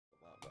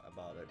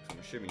about it, because I'm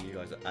assuming you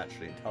guys are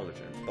actually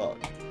intelligent, but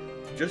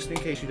just in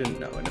case you didn't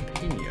know, an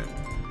opinion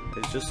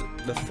is just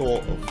the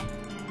thought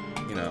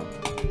of, you know,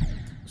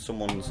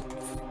 someone's,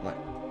 like,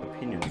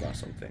 opinion about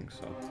something,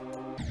 so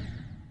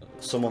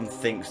someone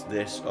thinks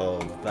this or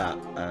that,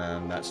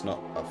 and that's not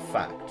a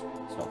fact,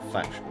 it's not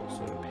factual, it's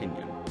an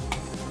opinion.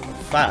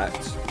 A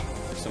fact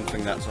is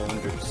something that's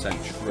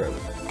 100% true.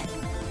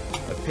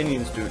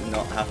 Opinions do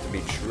not have to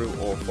be true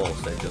or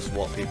false, they're just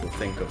what people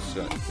think of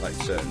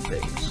certain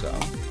things. So,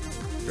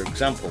 for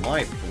example, my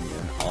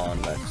opinion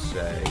on, let's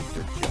say,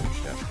 the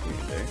Jump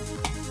community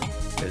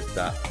is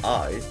that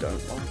I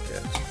don't like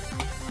it.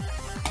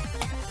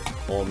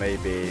 Or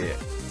maybe,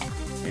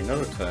 in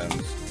other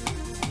terms,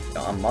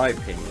 my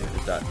opinion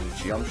is that the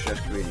Jump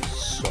community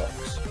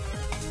sucks.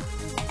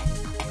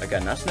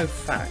 Again, that's no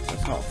fact,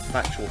 that's not a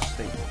factual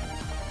statement,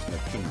 it's an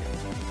opinion.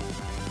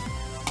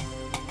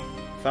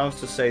 If I was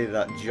to say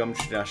that Jump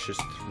Dash is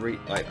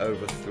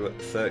over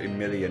 30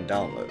 million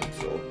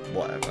downloads or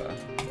whatever,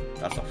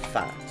 that's a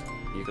fact.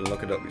 You can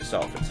look it up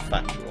yourself, it's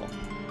factual.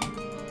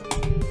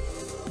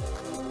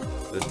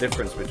 The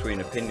difference between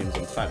opinions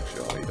and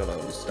factual, you gotta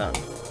understand.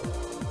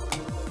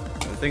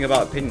 And the thing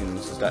about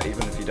opinions is that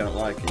even if you don't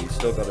like it, you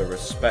still gotta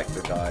respect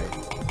the guy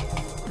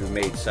who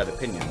made said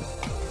opinion.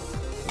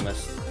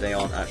 Unless they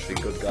aren't actually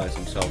good guys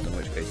themselves, in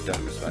which case you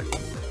don't respect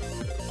them.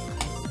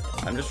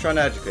 I'm just trying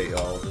to educate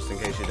y'all, just in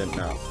case you didn't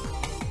know.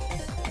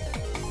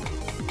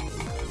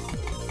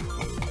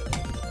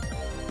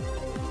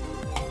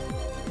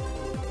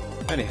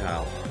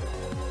 Anyhow.